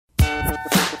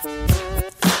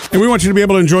And we want you to be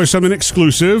able to enjoy something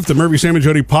exclusive. The Murphy, Sam, and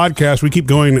Jody podcast, we keep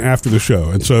going after the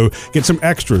show. And so get some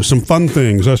extras, some fun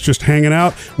things, us just hanging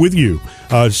out with you.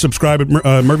 Subscribe at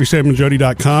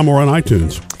murphysamandjody.com or on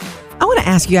iTunes. I want to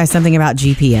ask you guys something about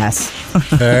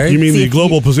GPS. You mean the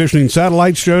Global Positioning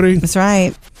Satellites, Jody? That's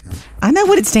right. I know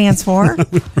what it stands for.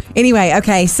 Anyway,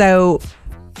 okay, so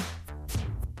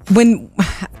when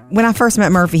I first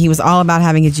met Murphy, he was all about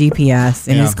having a GPS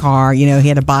in his car. You know, he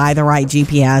had to buy the right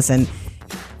GPS,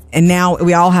 and now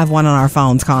we all have one on our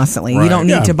phones constantly. Right. You don't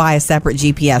need to buy a separate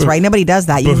GPS, right? Nobody does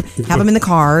that. You have them in the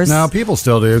cars. No, people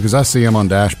still do because I see them on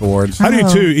dashboards. I do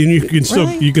too,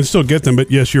 and you can still get them. But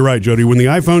yes, you're right, Jody. When the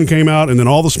iPhone came out, and then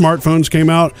all the smartphones came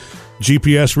out,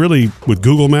 GPS really, with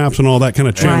Google Maps and all that, kind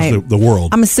of changed the world.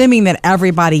 I'm assuming that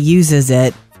everybody uses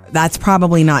it. That's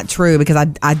probably not true because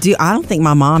I don't think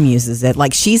my mom uses it.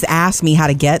 Like, she's asked me how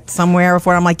to get somewhere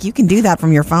before. I'm like, you can do that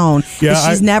from your phone. Yeah,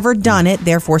 she's never done it,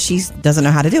 therefore she doesn't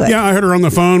know how to do it. Yeah, I heard her on the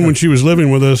phone when she was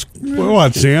living with us.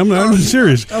 What, Sam? I'm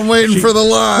serious. I'm waiting for the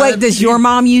line. Wait, does your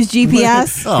mom use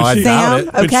GPS? I doubt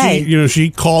it. Okay. But she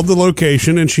called the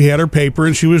location and she had her paper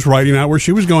and she was writing out where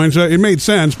she was going, so it made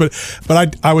sense.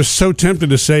 But I was so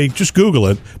tempted to say, just Google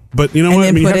it. But you know what?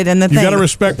 Then put it in the thing. You got to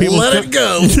respect people's. Let it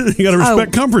go. You got to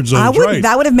respect comfort zones, right?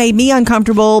 That would have made me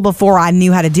uncomfortable before I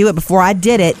knew how to do it, before I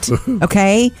did it,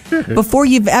 okay? Before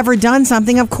you've ever done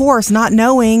something, of course, not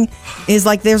knowing is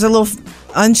like there's a little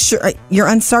unsure, you're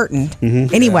uncertain.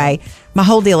 Mm-hmm. Anyway, my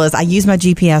whole deal is I use my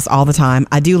GPS all the time.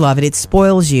 I do love it. It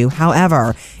spoils you.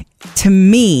 However, to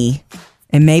me,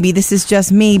 and maybe this is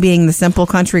just me being the simple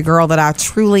country girl that I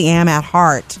truly am at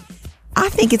heart, I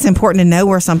think it's important to know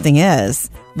where something is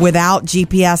without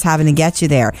GPS having to get you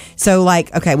there. So,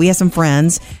 like, okay, we have some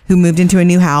friends who moved into a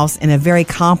new house in a very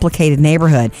complicated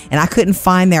neighborhood, and I couldn't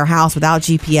find their house without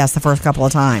GPS the first couple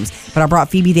of times. But I brought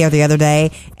Phoebe there the other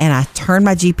day, and I turned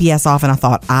my GPS off, and I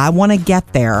thought, I want to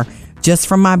get there just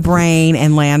from my brain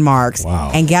and landmarks.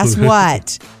 Wow. And guess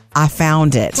what? I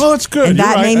found it. Well, that's good. And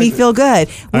that made me feel good.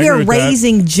 We are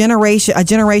raising a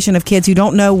generation of kids who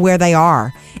don't know where they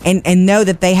are and know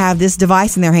that they have this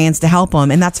device in their hands to help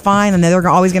them. And that's fine. And they're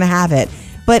always going to have it.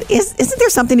 But isn't there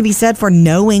something to be said for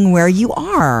knowing where you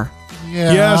are?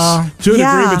 Yeah. Yes, to a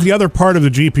degree. But the other part of the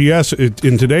GPS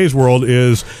in today's world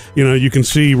is, you can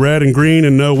see red and green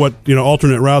and know what,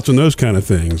 alternate routes and those kind of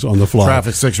things on the fly.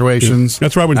 Traffic situations.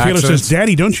 That's right. When Taylor says,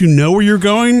 Daddy, don't you know where you're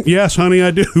going? Yes, honey,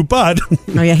 I do. But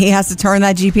oh, yeah, he has to turn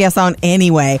that GPS on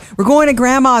anyway. We're going to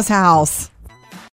Grandma's house.